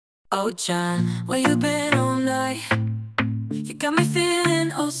Oh John, where you been all night? You got me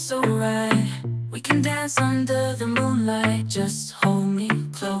feeling oh so right. We can dance under the moonlight. Just hold me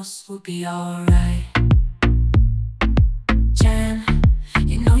close, we'll be alright. Jan,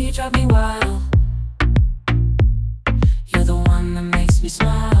 you know you drive me wild. You're the one that makes me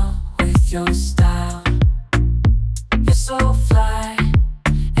smile with your style. You're so fly,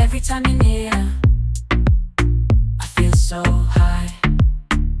 every time you're near I feel so high.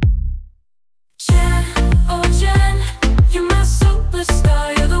 Jan, oh Jan, you're my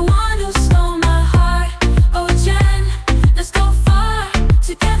superstar. You're the one who stole my heart. Oh Jan, let's go far.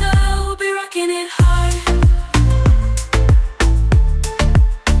 Together we'll be rocking it hard.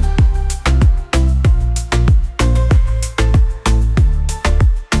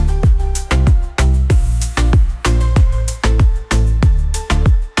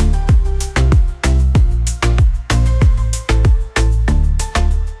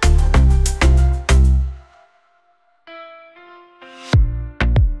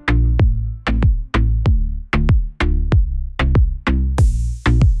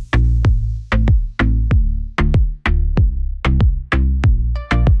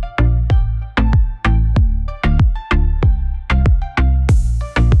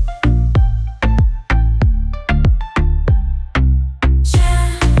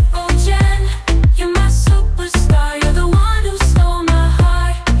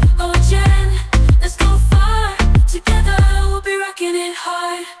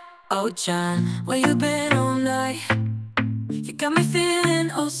 Oh John, where you been all night? You got me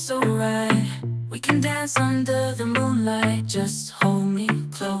feeling oh so right. We can dance under the moonlight. Just hold me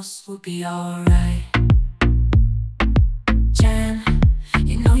close, we'll be alright. Jan,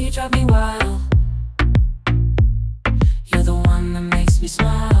 you know you drive me wild. You're the one that makes me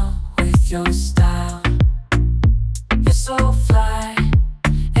smile with your style. You're so fly,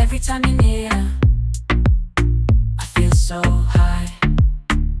 every time you're near I feel so